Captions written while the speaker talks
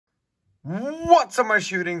What's up, my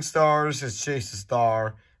shooting stars? It's Chase the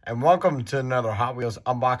Star, and welcome to another Hot Wheels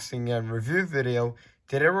unboxing and review video.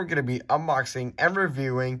 Today we're going to be unboxing and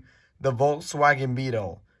reviewing the Volkswagen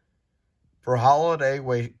Beetle for holiday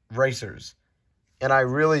racers. And I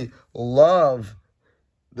really love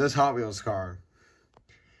this Hot Wheels car.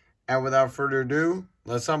 And without further ado,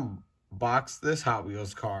 let's unbox this Hot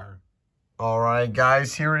Wheels car. Alright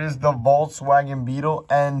guys, here is the Volkswagen Beetle,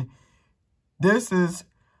 and this is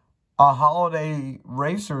a holiday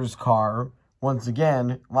racer's car. Once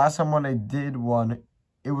again, last time when I did one,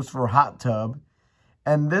 it was for Hot Tub.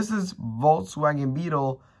 And this is Volkswagen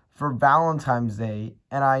Beetle for Valentine's Day.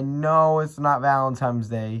 And I know it's not Valentine's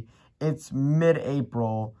Day. It's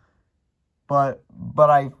mid-April. But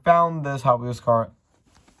I found this Hot Wheels car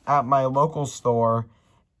at my local store.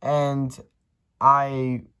 And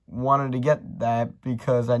I wanted to get that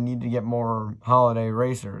because I need to get more holiday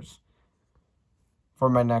racers for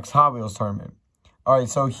my next Hot Wheels tournament. Alright,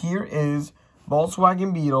 so here is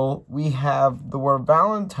Volkswagen Beetle. We have the word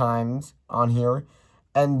Valentines on here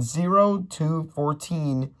and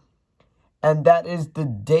 0214, and that is the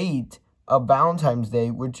date of Valentine's Day,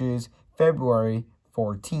 which is February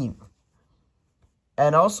 14th.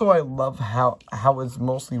 And also I love how it's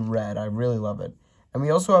mostly red. I really love it. And we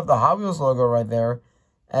also have the Hot Wheels logo right there,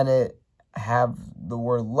 and it have the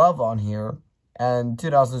word love on here and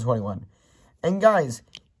 2021. And guys,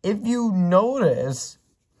 if you notice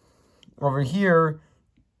over here,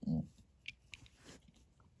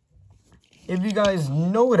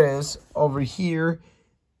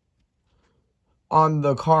 on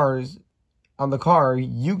the car,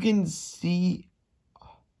 you can see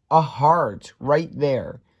a heart right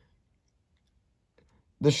there.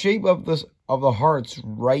 The shape of the heart's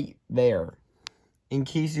right there, in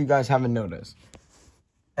case you guys haven't noticed.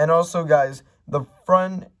 And also, guys, the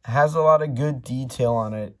front has a lot of good detail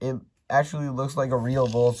on it. It actually looks like a real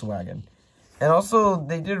Volkswagen. And also,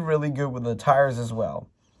 they did really good with the tires as well.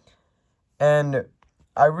 And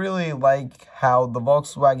I really like how the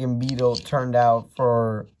Volkswagen Beetle turned out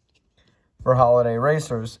for holiday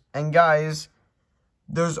racers. And guys,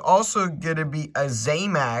 there's also going to be a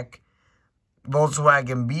Zamac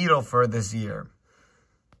Volkswagen Beetle for this year.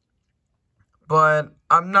 But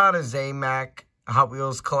I'm not a Zamac Hot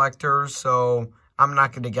Wheels collector, so I'm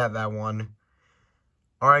not going to get that one.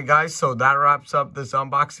 Alright guys, so that wraps up this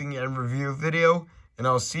unboxing and review video, and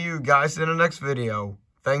I'll see you guys in the next video.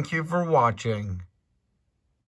 Thank you for watching.